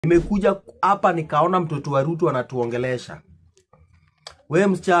Nimekuja hapa nikaona mtoto wa Ruto anatuongelesha. Wewe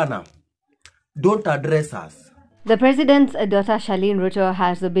msichana, don't address us. The president's daughter Charlene Ruto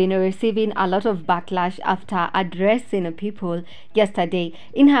has been receiving a lot of backlash after addressing people yesterday.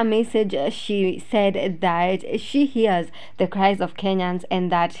 In her message, she said that she hears the cries of Kenyans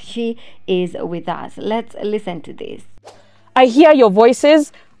and that she is with us. Let's listen to this. I hear your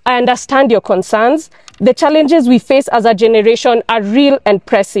voices. I understand your concerns. The challenges we face as a generation are real and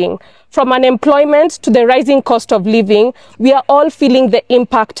pressing. From unemployment to the rising cost of living, we are all feeling the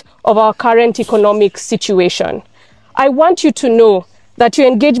impact of our current economic situation. I want you to know that your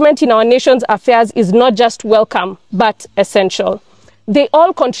engagement in our nation's affairs is not just welcome, but essential. They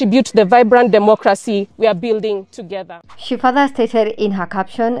all contribute to the vibrant democracy we are building together. She further stated in her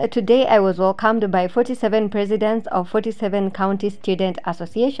caption, "Today I was welcomed by 47 presidents of 47 county student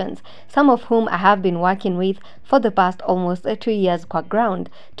associations, some of whom I have been working with for the past almost 2 years qua ground,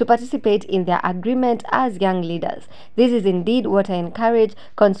 to participate in their agreement as young leaders. This is indeed what I encourage,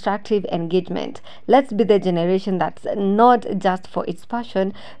 constructive engagement. Let's be the generation that's not just for its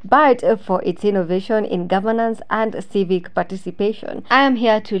passion, but for its innovation in governance and civic participation. I am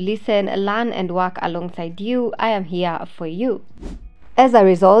here to listen, learn and work alongside you. I am here for you." As a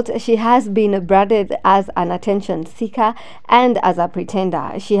result, she has been branded as an attention seeker and as a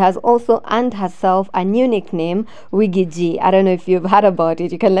pretender. She has also earned herself a new nickname, Wiggy G. I don't know if you've heard about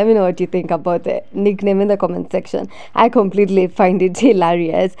it. You can let me know what you think about the nickname in the comment section. I completely find it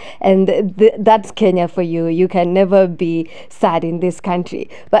hilarious, and that's Kenya for you. You can never be sad in this country.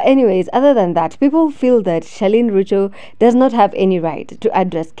 But anyways, other than that, people feel that Charlene Ruto does not have any right to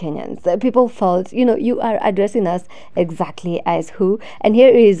address Kenyans. People felt, you are addressing us exactly as who? And here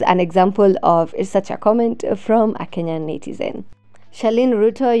is an example of such a comment from a Kenyan netizen. "Charlene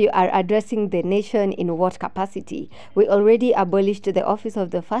Ruto, you are addressing the nation in what capacity? We already abolished the office of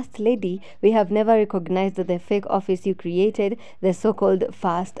the First Lady. We have never recognized the fake office you created, the so-called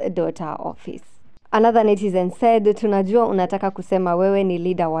First Daughter office." Another netizen said, "Tunajua unataka kusema wewe ni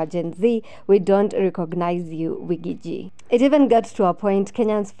leader wa Gen Z. We don't recognize you, Wiggy G." It even got to a point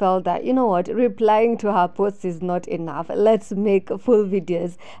Kenyans felt that, replying to her posts is not enough. Let's make full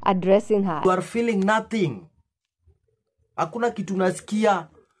videos addressing her. You are feeling nothing. Hakuna kitu nasikia.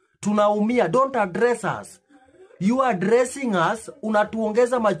 Tunaumia. Don't address us. You are addressing us,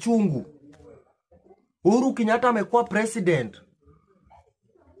 unatuongeza machungu. Uhuru Kenyatta amekuwa president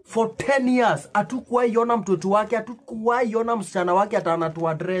for 10 years. Hatukuwahi ona mtoto wake, hatukuwahi ona msichana wake atanatu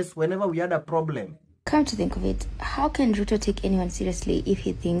address whenever we had a problem. Come to think of it, how can Ruto take anyone seriously if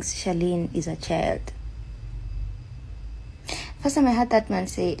he thinks Charlene is a child? First time I heard that man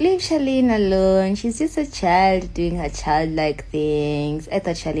say, "Leave Charlene alone, she's just a child doing her childlike things." I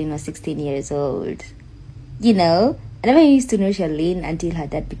thought Charlene was 16 years old. I never used to know Charlene until her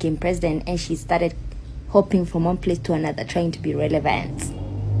dad became president and she started hopping from one place to another trying to be relevant.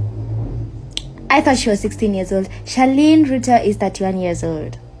 I thought she was 16 years old. Charlene Ruto is 31 years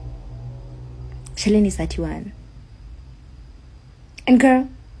old. Charlene is 31. And girl,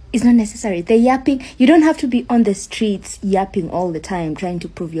 it's not necessary. The yapping, you don't have to be on the streets yapping all the time trying to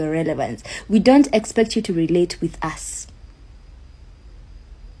prove your relevance. We don't expect you to relate with us.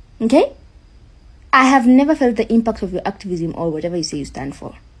 Okay? I have never felt the impact of your activism or whatever you say you stand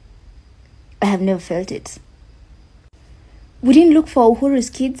for. I have never felt it. We didn't look for Uhuru's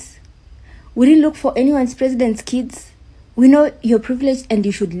kids. We didn't look for anyone's president's kids. We know you're privileged and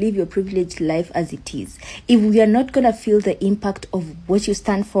you should live your privileged life as it is. If we are not going to feel the impact of what you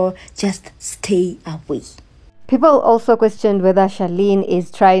stand for, just stay away. People also questioned whether Charlene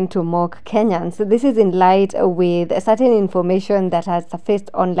is trying to mock Kenyans. This is in light with certain information that has surfaced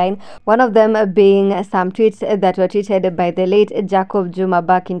online. One of them being some tweets that were tweeted by the late Jacob Juma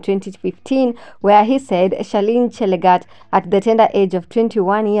back in 2015, where he said Charlene Chelagat, at the tender age of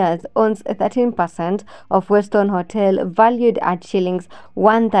 21 years, owns 13% of Weston Hotel, valued at shillings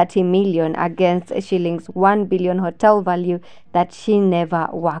 130 million against shillings 1 billion hotel value that she never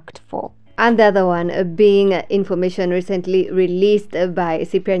worked for. And the other one being information recently released by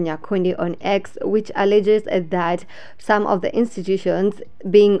Cyprian Nyakundi on X, which alleges that some of the institutions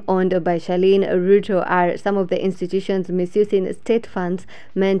being owned by Charlene Ruto are some of the institutions misusing state funds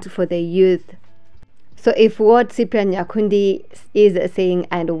meant for the youth. So if what Cyprian Nyakundi is saying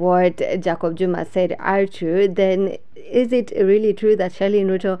and what Jacob Juma said are true, then is it really true that Charlene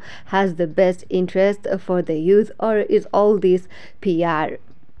Ruto has the best interest for the youth, or is all this PR?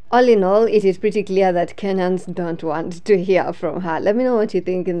 All in all, it is pretty clear that Kenyans don't want to hear from her. Let me know what you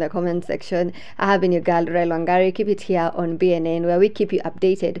think in the comment section. I have been your girl, Rael Wangari. Keep it here on BNN, where we keep you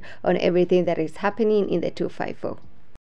updated on everything that is happening in the 254.